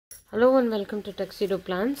Hello and welcome to Tuxedo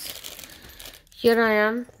Plans. Here I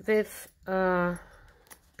am with a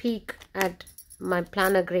peek at my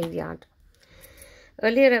planner graveyard.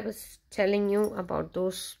 Earlier I was telling you about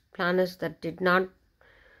those planners that did not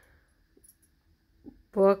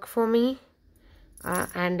work for me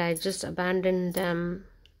and I just abandoned them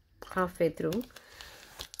halfway through.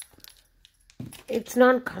 It's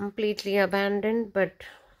not completely abandoned, but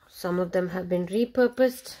some of them have been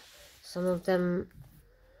repurposed, some of them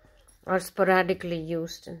are sporadically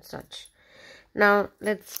used and such. Now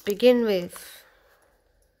let's begin with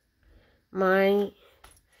my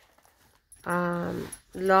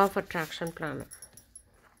law of attraction planner.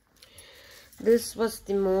 This was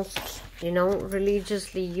the most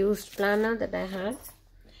religiously used planner that I had,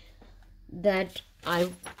 that I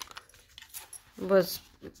was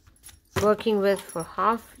working with for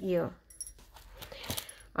half a year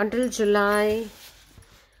until July,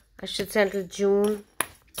 I should say until June.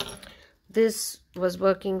 This was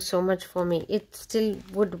working so much for me. It still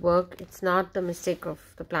would work. It's not the mistake of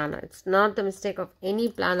the planner. It's not the mistake of any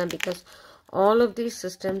planner, because all of these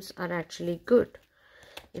systems are actually good.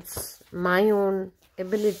 It's my own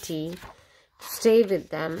ability to stay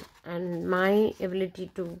with them and my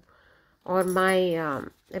ability to,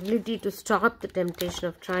 ability to stop the temptation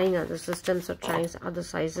of trying other systems or trying other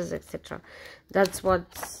sizes, etc. That's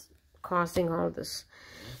what's causing all this.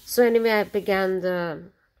 So anyway, I began the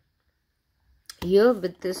year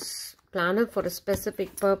with this planner for a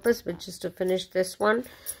specific purpose, which is to finish this one,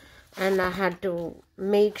 and I had to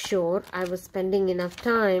make sure I was spending enough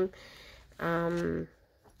time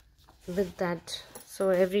with that. So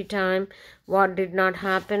every time what did not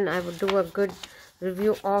happen, I would do a good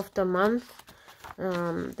review of the month.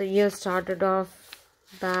 The year started off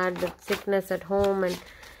bad with sickness at home, and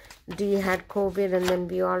Dee had COVID, and then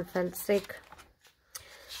we all felt sick.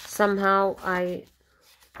 Somehow I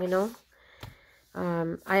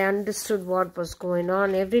understood what was going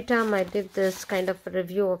on. Every time I did this kind of a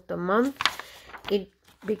review of the month, it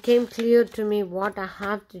became clear to me what I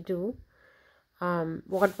have to do,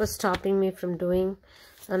 what was stopping me from doing.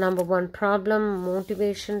 The number one problem,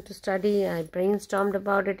 motivation to study. I brainstormed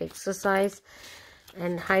about it, exercise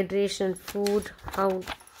and hydration, food.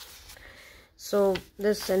 So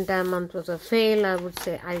this entire month was a fail. I would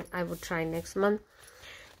say I would try next month.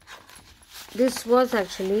 This was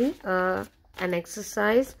actually an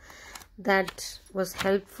exercise that was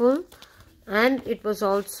helpful, and it was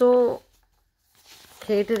also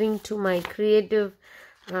catering to my creative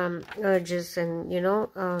urges and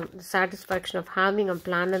the satisfaction of having a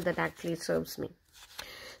planner that actually serves me.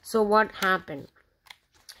 So what happened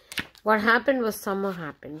was summer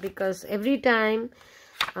happened, because every time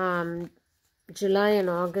July and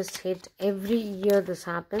August hit, every year this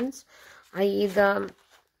happens. I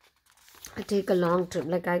take a long trip,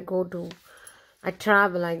 like I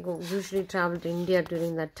usually travel to India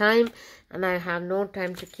during that time, and I have no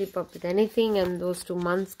time to keep up with anything, and those 2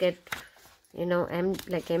 months get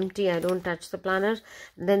empty. I don't touch the planners,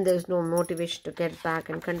 and then there's no motivation to get back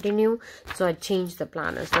and continue, so I change the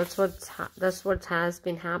planners. That's what has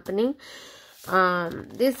been happening.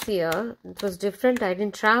 This year it was different. I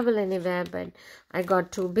didn't travel anywhere, but I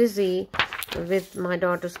got too busy with my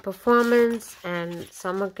daughter's performance and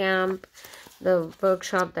summer camp, the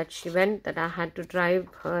workshop that she went, that I had to drive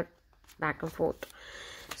her back and forth.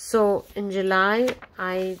 So in July,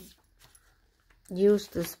 I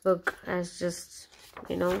used this book as just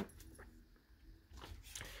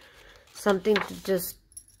something to just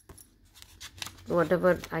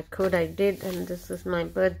whatever I could, I did. And this is my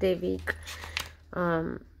birthday week.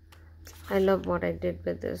 I love what I did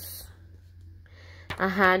with this. I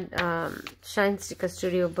had Shine Sticker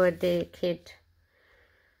Studio birthday kit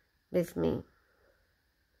with me.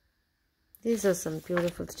 These are some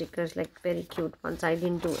beautiful stickers, like very cute ones. I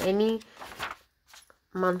didn't do any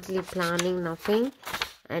monthly planning, nothing.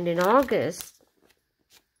 And in August,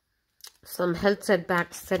 some health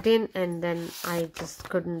setbacks set in, and then I just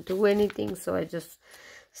couldn't do anything. So I just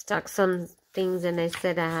stuck some things, and I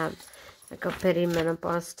said I have like a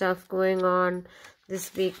perimenopause stuff going on.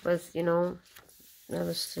 This week was, I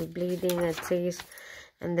was still bleeding, it says.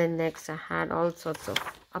 And then next I had all sorts of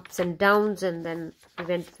ups and downs, and then we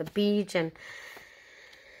went to the beach, and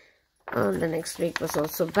the next week was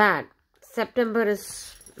also bad. September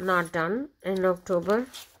is not done, in October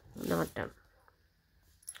not done.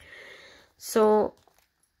 So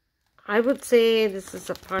I would say this is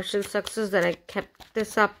a partial success that I kept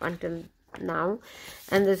this up until now,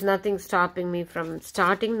 and there's nothing stopping me from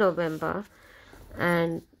starting November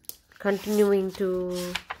and continuing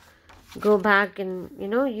to go back and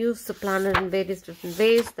use the planner in various different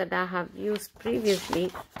ways that I have used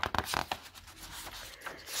previously,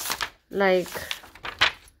 like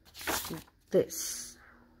this,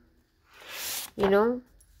 you know,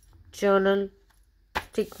 journal,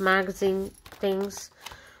 stick magazine things,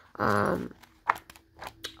 or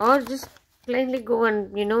just plainly go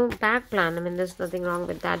and, you know, back plan. I mean, there's nothing wrong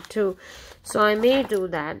with that too. So I may do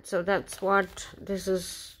that. So that's what this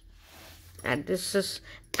is at. This is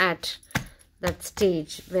at that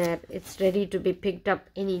stage where it's ready to be picked up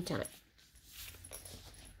anytime.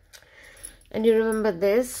 And you remember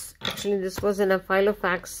this, actually this was in a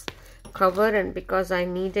Filofax cover, and because I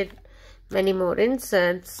needed many more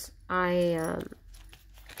inserts, I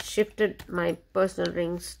shifted my personal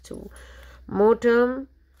rings to Moterm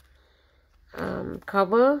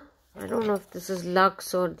cover. I don't know if this is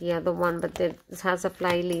Lux or the other one, but this has a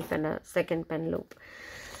fly leaf and a second pen loop.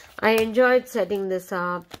 I enjoyed setting this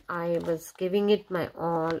up. I was giving it my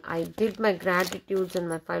all. I did my gratitudes and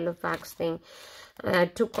my Filofax thing. I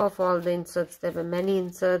took off all the inserts. There were many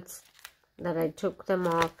inserts that I took them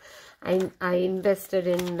off. I invested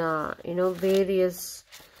in, you know, various,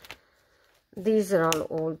 these are all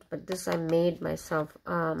old, but this I made myself,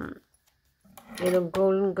 you know,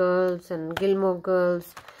 Golden Girls and Gilmore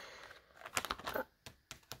Girls.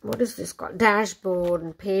 What is this called? Dashboard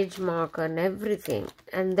and page marker and everything.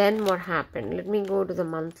 And then what happened? Let me go to the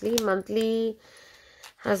monthly. Monthly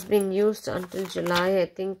has been used until July. I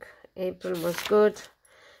think April was good.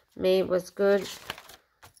 May was good.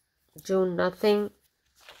 June nothing.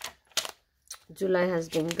 July has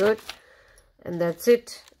been good. And that's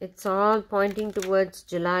it. It's all pointing towards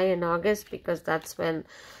July and August, because that's when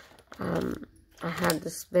I had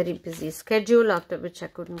this very busy schedule, after which I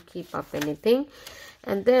couldn't keep up anything.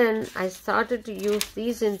 And then I started to use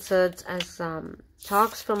these inserts as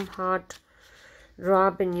Talks from Heart.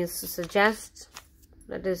 Robin used to suggest,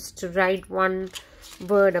 that is to write one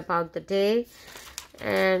word about the day.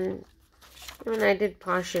 And when I did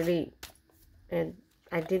partially, and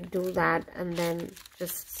I did do that and then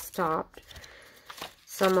just stopped.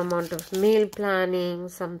 Some amount of meal planning,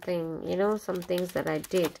 something, you know, some things that I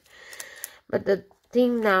did. But the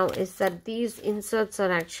thing now is that these inserts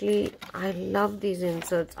are actually, I love these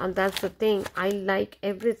inserts, and that's the thing, I like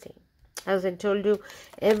everything. As I told you,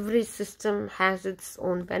 every system has its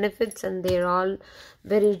own benefits, and they're all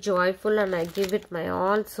very joyful, and I give it my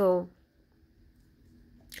all. So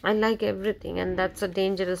I like everything, and that's a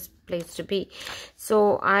dangerous place to be.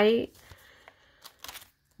 So I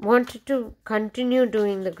wanted to continue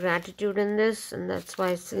doing the gratitude in this, and that's why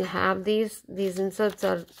I still have these inserts.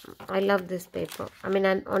 Are, I love this paper. I mean,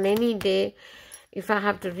 on any day, if I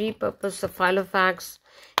have to repurpose a Filofax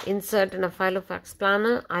insert in a Filofax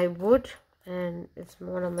planner, I would, and it's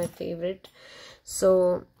one of my favorite.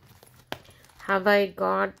 So have I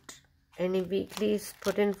got any weeklies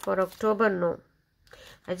put in for October? No,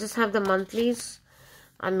 I just have the monthlies.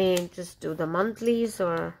 I may just do the monthlies,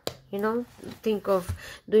 or, you know, think of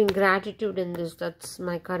doing gratitude in this. That's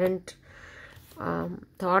my current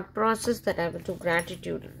thought process, that I will do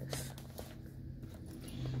gratitude in this.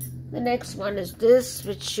 The next one is this,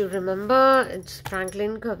 which you remember, it's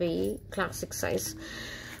Franklin Covey classic size.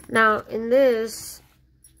 Now in this,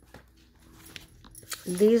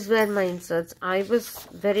 these were my inserts. I was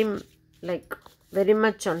very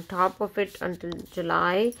much on top of it until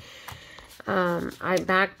July. I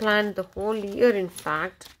back planned the whole year, in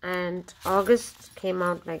fact, and August came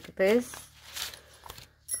out like this.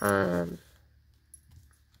 I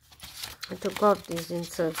took off these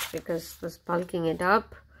inserts because it was bulking it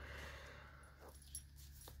up.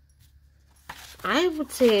 I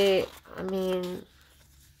would say, I mean,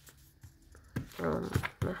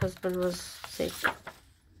 my husband was sick.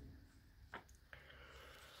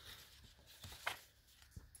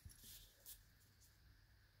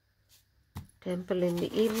 Temple in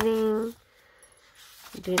the evening,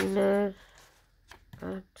 dinner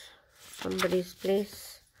at somebody's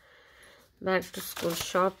place, back to school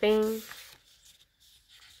shopping,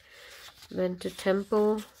 went to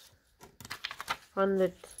temple, fun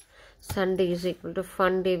with Sunday is equal to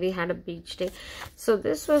fun day. We had a beach day. So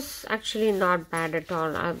this was actually not bad at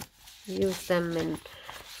all. I've used them in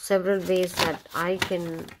several ways that I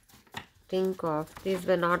can think of. These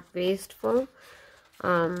were not wasteful.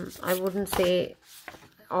 I wouldn't say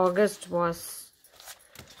August was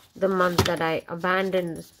the month that I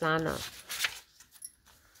abandoned this planner.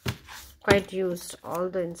 Quite used all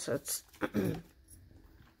the inserts.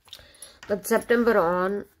 But September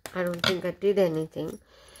on, I don't think I did anything.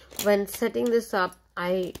 When setting this up,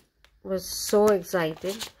 I was so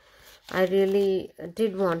excited. I really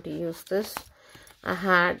did want to use this. I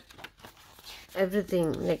had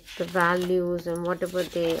everything, like the values and whatever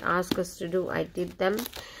they ask us to do, I did them.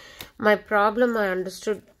 My problem I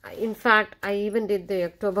understood. In fact, I even did the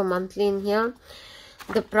October monthly in here.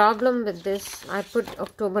 The problem with this, I put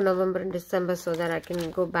October, November and December so that I can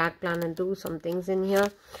go back plan and do some things in here.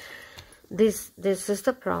 This is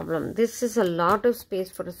the problem. This is a lot of space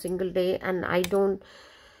for a single day, and I don't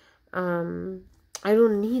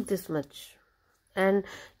need this much. And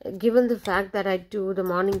given the fact that I do the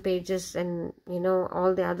morning pages and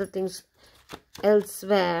all the other things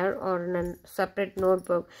elsewhere or in a separate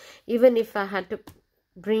notebook, even if I had to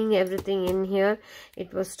bring everything in here,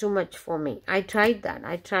 it was too much for me. I tried that.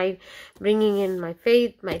 I tried bringing in my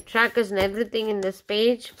faith, my trackers and everything in this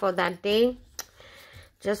page for that day.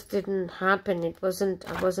 Just didn't happen. I wasn't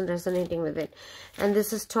resonating with it. And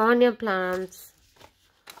this is Tonya Plants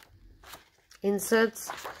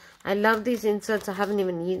inserts. I love these inserts. I haven't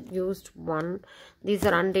even used one. These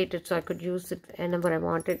are undated, so I could use it whenever I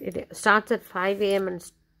wanted. It starts at 5 a.m.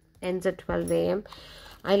 and ends at 12 a.m.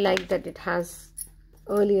 I like that it has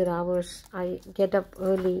earlier hours. I get up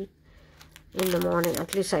early in the morning.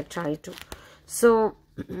 At least I try to. So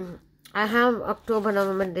I have October,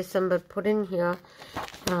 November, December put in here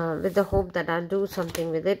with the hope that I'll do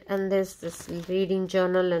something with it. And there's this reading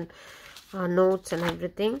journal and notes and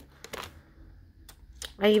everything.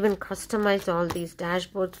 I even customized all these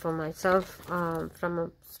dashboards for myself from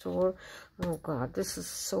a store. Oh God, this is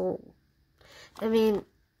so... I mean,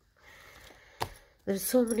 there's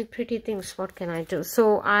so many pretty things. What can I do?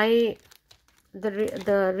 So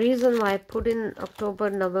the reason why I put in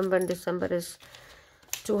October, November and December is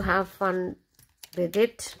to have fun with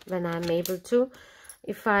it when I'm able to.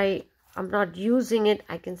 If I'm not using it,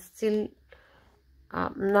 I can still,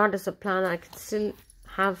 not as a planner, I can still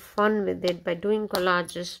have fun with it by doing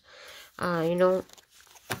collages.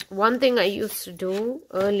 One thing I used to do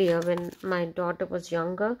earlier when my daughter was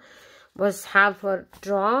younger was have her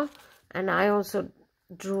draw, and I also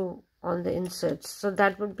drew on the inserts. So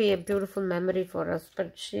that would be a beautiful memory for us.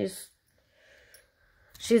 But she's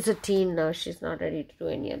a teen now. She's not ready to do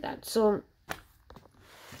any of that. So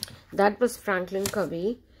that was Franklin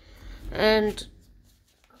Covey. And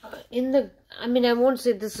I won't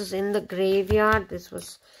say this is in the graveyard.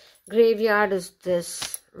 Graveyard is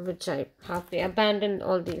this, which I halfway abandoned.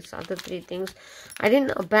 All these other three things, I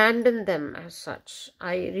didn't abandon them as such.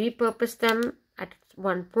 I repurposed them at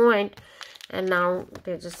one point, and now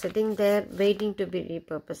they're just sitting there waiting to be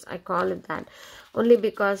repurposed. I call it that only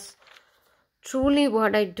because truly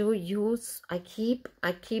what I do use, I keep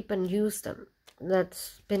and use them.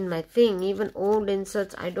 That's been my thing. Even old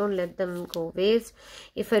inserts, I don't let them go waste.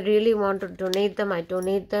 If I really want to donate them, I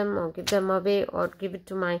donate them or give them away or give it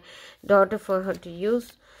to my daughter for her to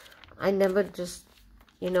use. I never just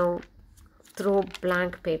throw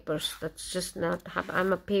blank papers. That's just not happen.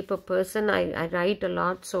 I'm a paper person. I write a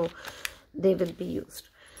lot, so they will be used.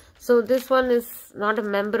 So this one is not a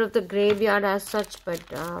member of the graveyard as such, but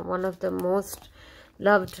one of the most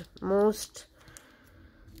loved, most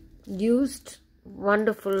used,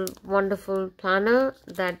 wonderful planner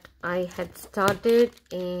that I had started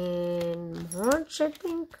in March, I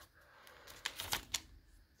think.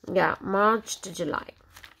 Yeah, March to July.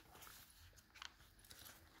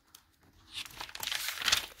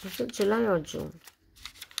 Is it July or June?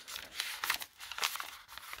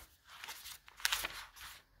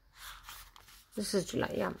 This is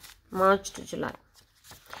July, yeah. March to July.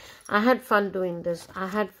 I had fun doing this. I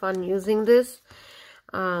had fun using this.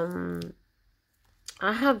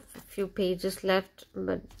 I have a few pages left,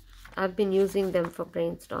 but I've been using them for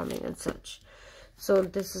brainstorming and such. So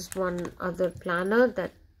this is one other planner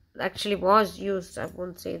that actually was used. I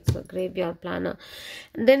won't say it's a graveyard planner.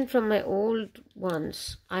 And then from my old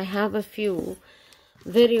ones, I have a few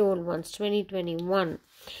very old ones, 2021.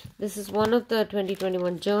 This is one of the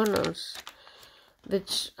 2021 journals,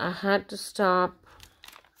 which I had to stop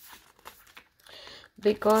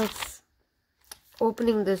because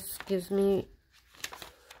opening this gives me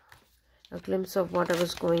a glimpse of what I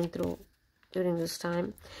was going through during this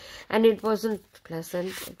time, and it wasn't pleasant.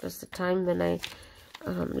 It was the time when I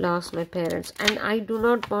lost my parents, and I do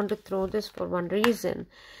not want to throw this for one reason,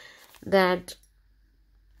 that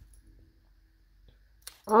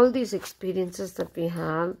all these experiences that we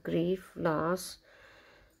have, grief, loss,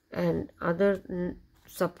 and other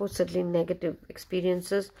supposedly negative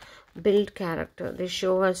experiences, build character. They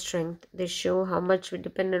show our strength. They show how much we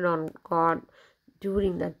depended on God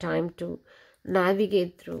during that time to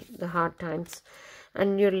navigate through the hard times,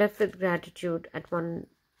 and you're left with gratitude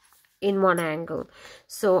in one angle.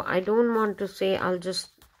 So I don't want to say I'll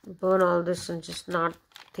just burn all this and just not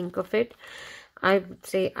think of it. I would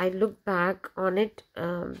say I look back on it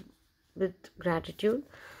with gratitude,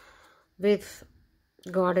 with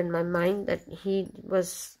God in my mind, that He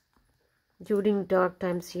was, during dark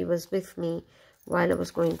times, He was with me while I was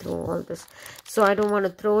going through all this. So I don't want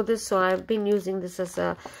to throw this. So I've been using this as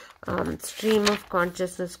a stream of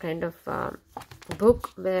consciousness kind of book,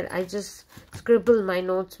 where I just scribble my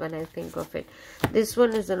notes when I think of it. This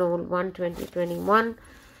one is an old one, 2021,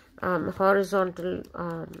 horizontal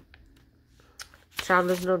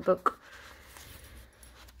traveler's notebook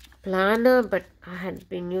planner, but I had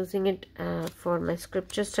been using it for my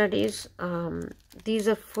scripture studies. These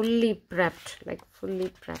are fully prepped, like fully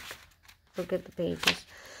prepped. Look at the pages.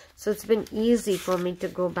 So it's been easy for me to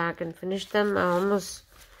go back and finish them. There are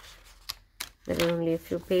only a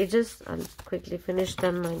few pages. I'll quickly finish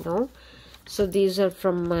them, I know. So these are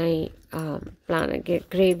from my planner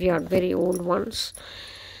graveyard, very old ones.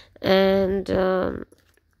 And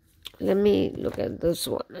let me look at this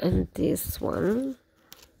one and this one.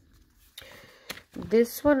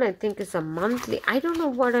 This one I think is a monthly. I don't know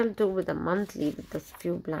what I'll do with a monthly with this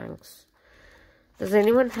few blanks. Does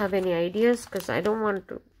anyone have any ideas? Because I don't want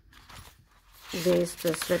to waste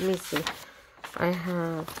this. Let me see. I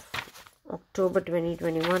have October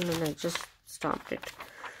 2021 and I just stopped it.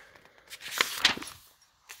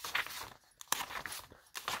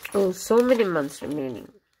 Oh, so many months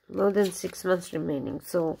remaining. More than 6 months remaining.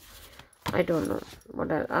 So I don't know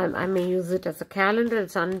what I may use it as a calendar.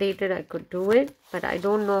 It's undated. I could do it, but I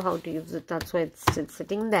don't know how to use it. That's why it's still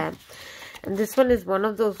sitting there. And this one is one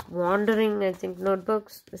of those wandering, I think,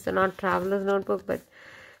 notebooks. It's a not traveler's notebook, but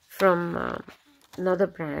from another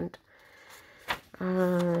brand.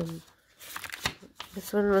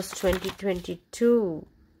 This one was 2022.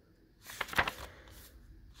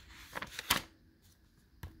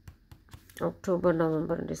 October,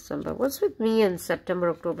 November, and December. What's with me in September,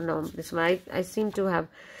 October, November, December? I seem to have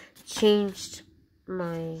changed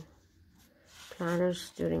my planners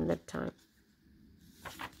during that time.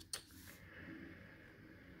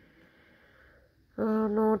 Oh,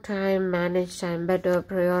 no time, manage time better,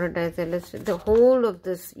 prioritize. The whole of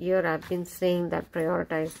this year I've been saying that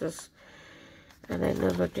prioritize this, and I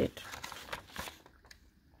never did.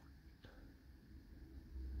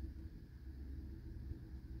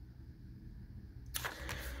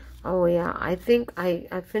 Oh yeah, I think I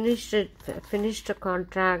finished it, finished a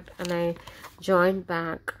contract, and I joined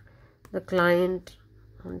back the client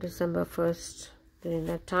on December 1st. During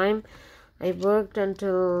that time, I worked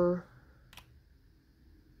until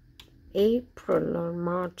April or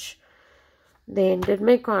March. They ended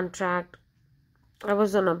my contract. I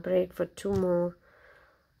was on a break for 2 more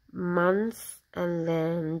months and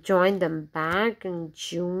then joined them back in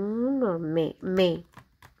June or May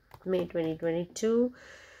 2022.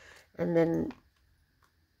 And then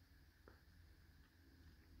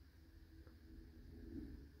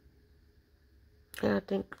I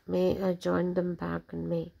think May, I joined them back in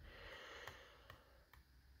May.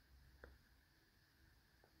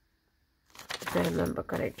 If I remember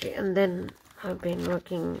correctly. And then I've been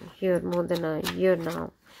working here more than a year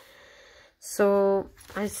now. So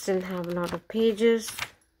I still have a lot of pages.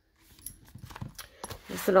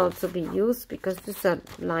 This will also be used because these are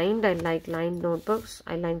lined. I like lined notebooks.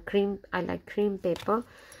 I like cream paper.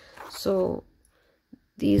 So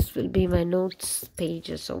these will be my notes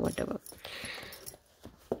pages or whatever.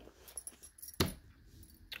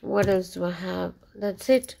 What else do I have? That's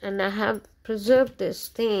it. And I have preserved this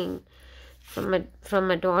thing from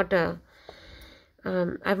my daughter.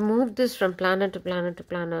 I've moved this from planner to planner to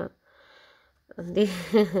planner. And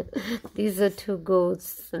these are 2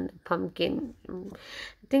 goats and a pumpkin. I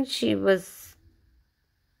think she was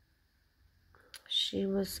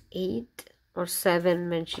 8 or 7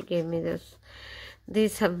 when she gave me this.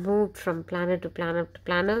 These have moved from planner to planner to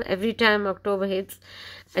planner. Every time October hits,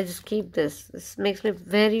 I just keep this. This makes me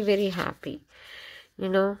very, very happy. You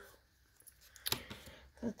know,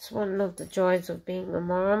 that's one of the joys of being a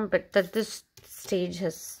mom. But that this stage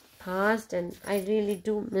has passed, and I really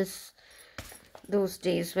do miss those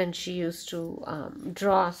days when she used to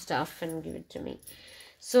draw stuff and give it to me.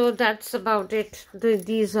 So that's about it.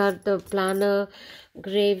 These are the planner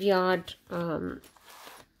graveyard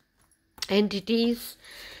entities.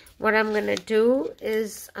 What I'm going to do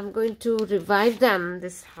is I'm going to revive them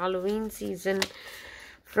this Halloween season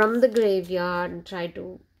from the graveyard and try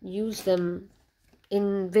to use them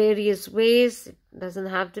in various ways. It doesn't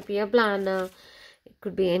have to be a planner. It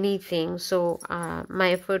could be anything. So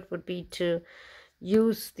my effort would be to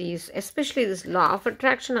use these, especially this law of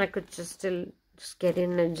attraction. I could just get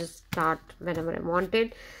in and just start whenever I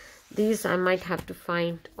wanted. These I might have to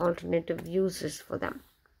find alternative uses for them.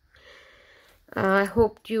 I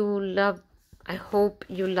hope you love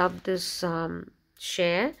this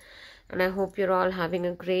share, and I hope you're all having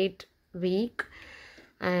a great week,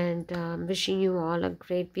 and wishing you all a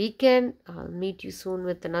great weekend. I'll meet you soon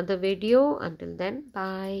with another video. Until then,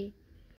 bye.